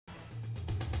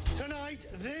Tonight,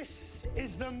 this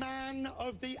is the man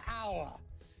of the hour,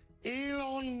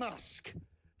 Elon Musk,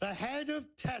 the head of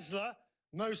Tesla,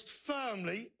 most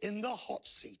firmly in the hot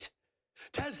seat.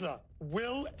 Tesla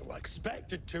will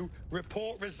expected to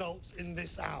report results in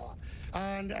this hour,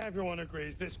 and everyone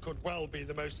agrees this could well be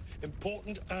the most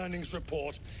important earnings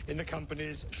report in the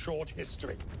company's short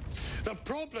history. The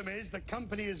problem is the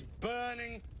company is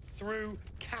burning through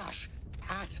cash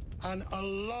at an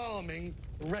alarming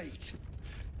rate.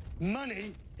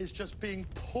 Money is just being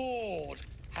poured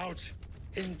out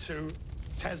into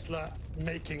Tesla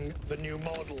making the new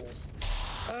models.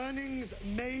 Earnings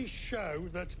may show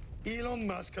that Elon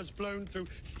Musk has blown through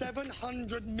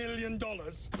 $700 million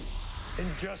in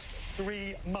just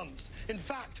 3 months. In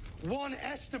fact, one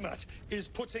estimate is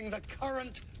putting the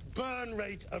current burn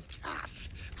rate of cash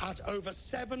at over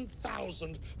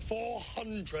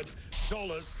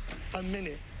 $7,400 a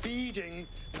minute, feeding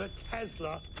the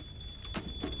Tesla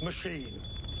machine.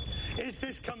 Is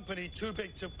this company too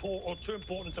big to pour or too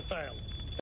important to fail?